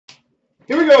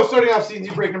Here we go, starting off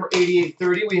CNC break number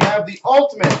 8830. We have the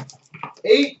ultimate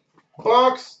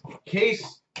 8-box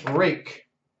case break.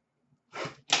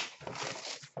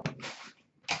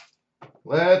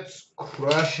 Let's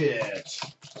crush it.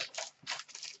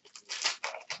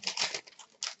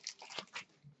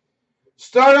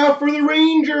 Start off for the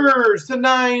Rangers to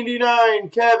 99,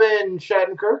 Kevin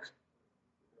Shattenkirk.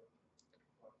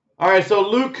 All right, so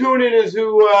Luke Kunin is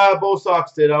who Bo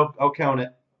Sox did. I'll count it.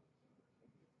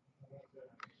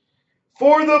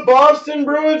 For the Boston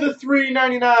Bruins, a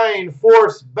 $3.99,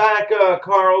 Forsbacka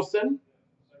Carlson.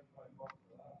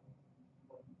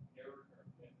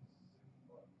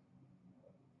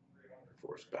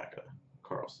 Forsbacka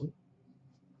Carlson.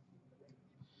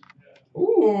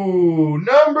 Ooh,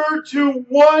 number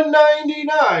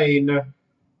 2/199,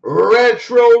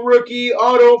 retro rookie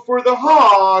auto for the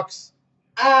Hawks,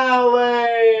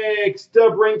 Alex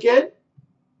DeBrincat.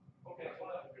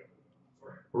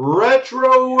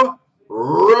 Retro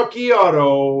rookie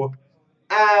auto,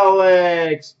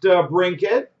 Alex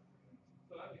DeBrincat.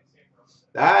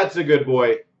 That's a good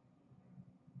boy.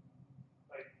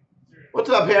 What's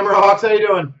up, Hammerhawks? How you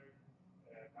doing?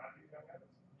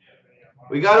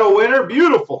 We got a winner.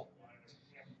 Beautiful.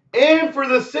 And for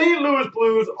the St. Louis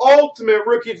Blues, ultimate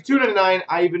rookie to 299,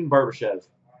 Ivan Barbashev.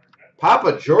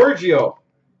 Papa Giorgio.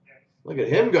 Look at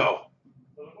him go.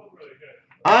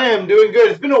 I am doing good.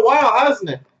 It's been a while, hasn't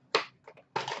it?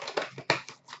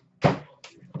 If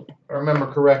I remember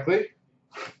correctly.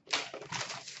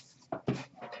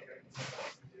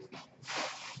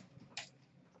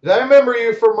 I remember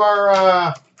you from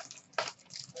our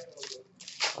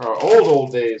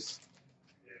old days.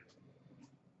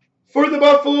 For the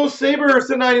Buffalo Sabres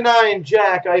to 99,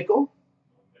 Jack Eichel.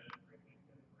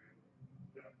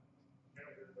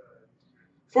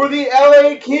 For the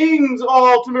LA Kings,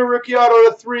 ultimate rookie auto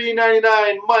to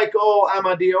 399, Michael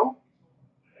Amadio.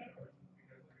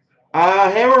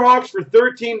 Hammerhawks for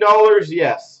 $13,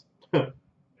 yes.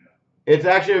 It's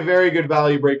actually a very good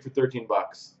value break for 13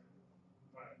 bucks.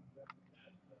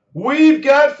 We've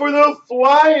got for the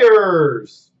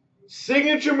Flyers,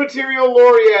 signature material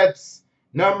laureates,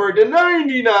 number to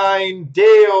 99,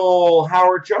 Dale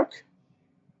Hawerchuk.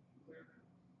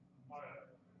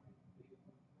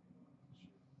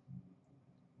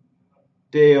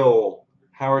 Dale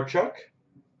Hawerchuk,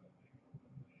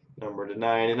 number to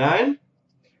 99.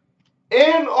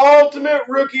 And ultimate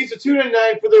rookies to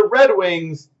 299 for the Red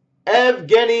Wings,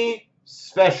 Evgeny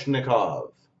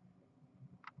Sveshnikov.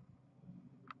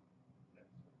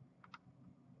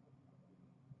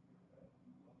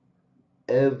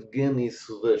 Evgeny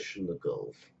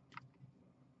Sveshnikov.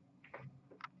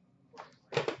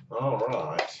 All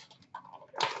right.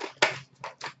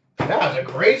 That was a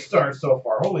great start so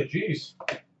far. Holy jeez.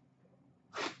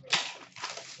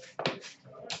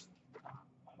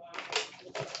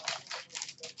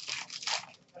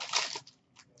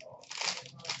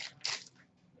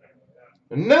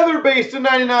 Another base to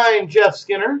 99, Jeff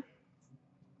Skinner,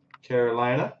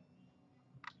 Carolina.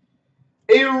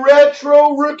 A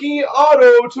retro rookie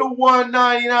auto to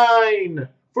 199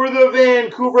 for the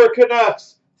Vancouver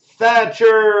Canucks,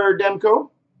 Thatcher Demko.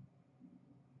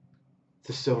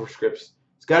 The Silver Scripts.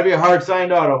 It's got to be a hard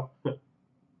signed auto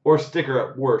or sticker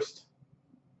at worst.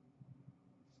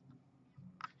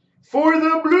 For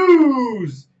the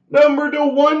Blues, number to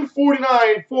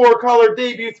 149, 4-color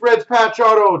debut threads patch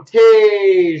auto,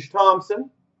 Tage Thompson.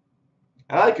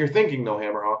 I like your thinking though,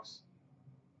 Hammerhawks.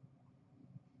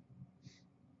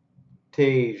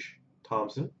 Tage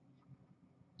Thompson.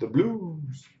 The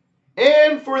Blues.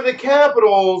 And for the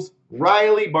Capitals,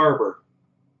 Riley Barber.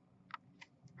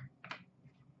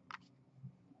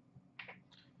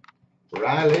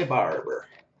 Riley Barber.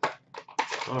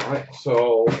 All right,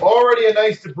 so already a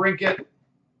nice DeBrincat.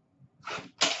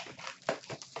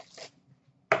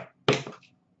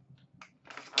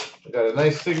 We got a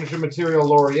nice signature material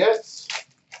laureates.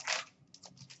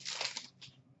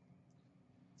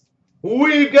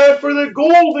 We've got for the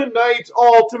Golden Knights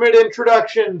ultimate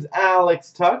introductions,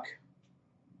 Alex Tuck.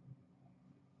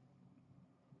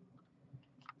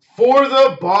 For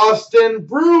the Boston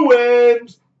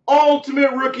Bruins,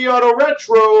 ultimate rookie auto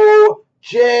retro,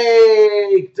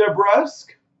 Jake DeBrusk.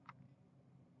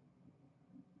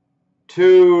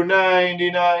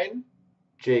 $2.99,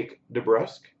 Jake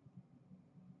DeBrusk.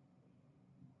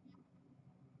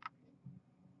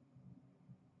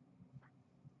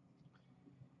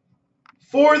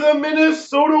 For the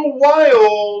Minnesota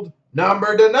Wild,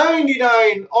 number to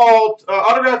 99,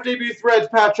 autograph debut threads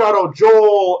patch auto,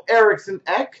 Joel Eriksson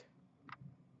Ek.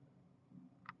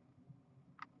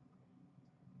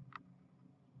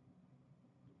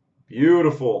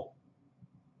 Beautiful.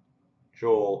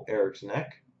 Joel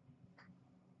Eriksson-Ek.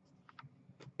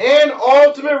 And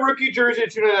Ultimate Rookie Jersey to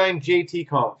 299, JT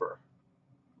Compher.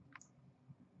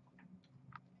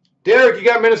 Derek, you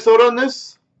got Minnesota on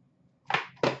this?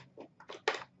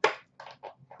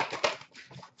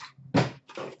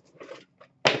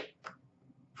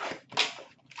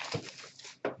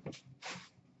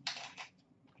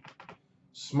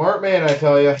 Smart man, I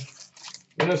tell you.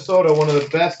 Minnesota, one of the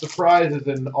best surprises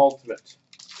in Ultimate.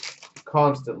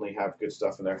 Constantly have good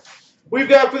stuff in there. We've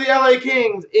got for the LA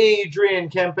Kings, Adrian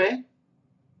Kempe.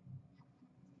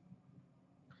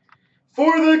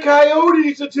 For the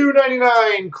Coyotes, to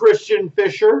 299, Christian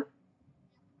Fischer.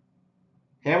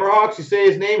 Hammerhawks, you say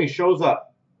his name, he shows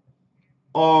up.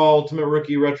 Ultimate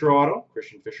Rookie Retro Auto,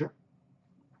 Christian Fischer.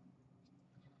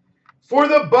 For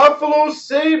the Buffalo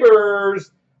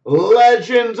Sabres,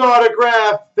 Legends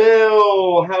Autograph,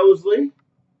 Phil Housley.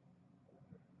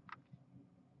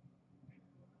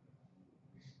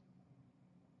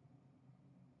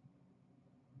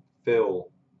 Phil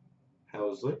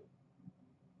Housley.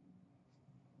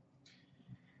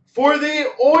 For the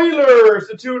Oilers,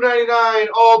 the 299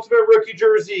 Ultimate Rookie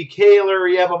Jersey, Kailer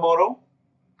Yamamoto.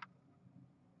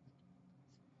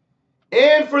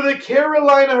 And for the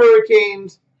Carolina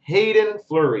Hurricanes, Hayden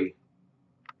Fleury.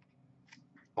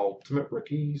 Ultimate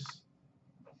Rookies.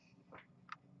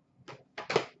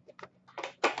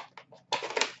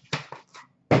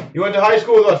 You went to high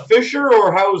school with a Fisher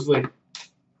or Housley?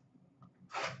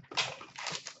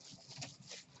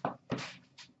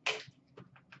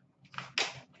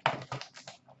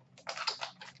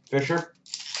 Fisher?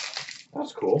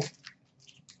 That's cool.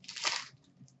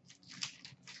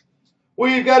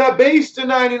 We've got a base to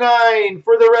 99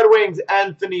 for the Red Wings,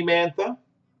 Anthony Mantha.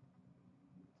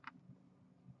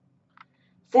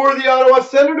 For the Ottawa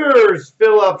Senators,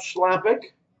 Philip Schlappick.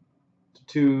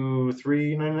 To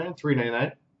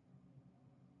 $3.99.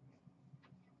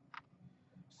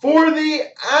 For the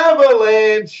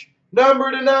Avalanche,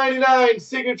 number to 99,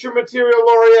 Signature Material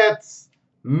Laureates,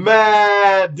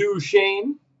 Matt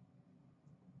Duchene.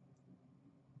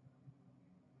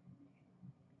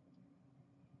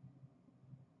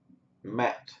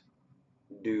 Matt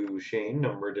Duchene,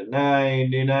 number to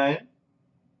 99.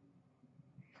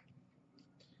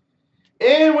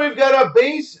 And we've got a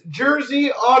base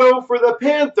jersey auto for the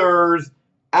Panthers,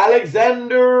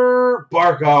 Alexander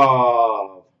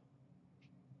Barkov.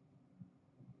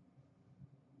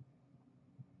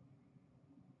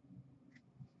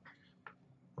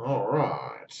 All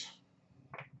right.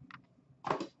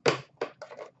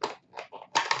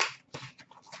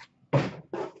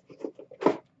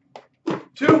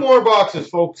 Two more boxes,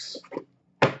 folks.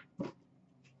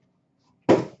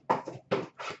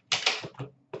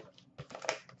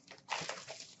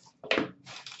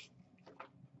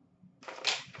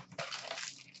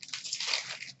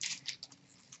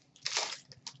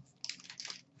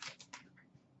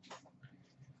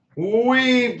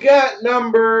 We've got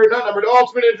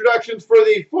ultimate introductions for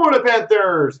the Florida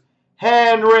Panthers,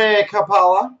 Henrik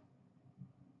Haapala.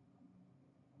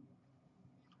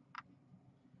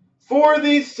 For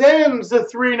the Sens, the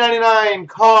 $3.99,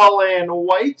 Colin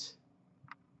White.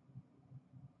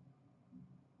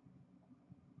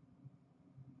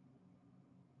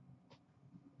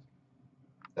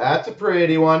 That's a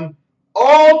pretty one.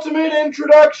 Ultimate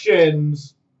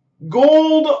introductions.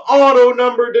 Gold auto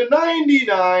number to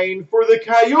 99 for the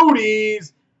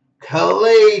Coyotes,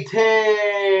 Clayton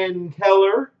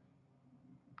Keller.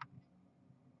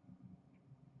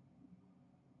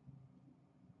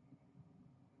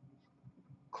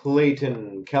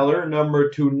 Clayton Keller, number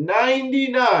to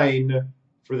 99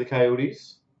 for the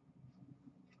Coyotes.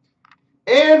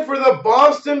 And for the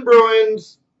Boston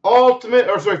Bruins,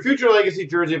 future legacy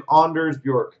jersey of Anders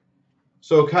Bjork.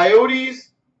 So Coyotes,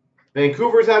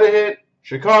 Vancouver's had a hit,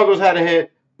 Chicago's had a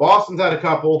hit, Boston's had a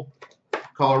couple,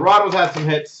 Colorado's had some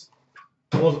hits.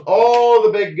 Almost all the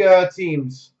big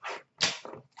teams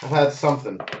have had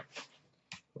something,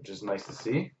 which is nice to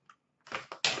see.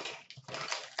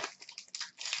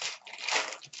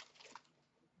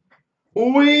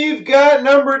 We've got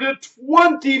number to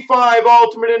 25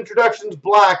 Ultimate Introductions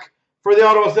Black for the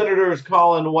Ottawa Senators,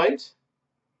 Colin White.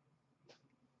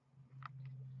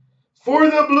 For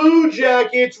the Blue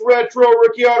Jackets, Retro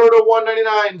Rookie Auto to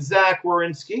 199, Zach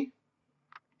Werenski.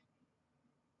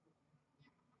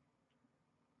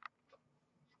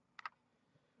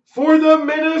 For the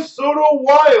Minnesota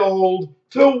Wild,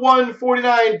 to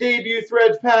 149, Debut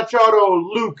Threads Patch Auto,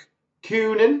 Luke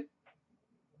Kunin.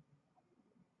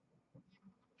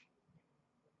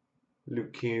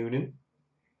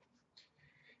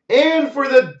 And for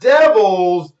the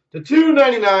Devils, to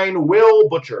 299, Will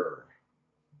Butcher.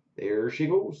 There she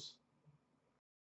goes.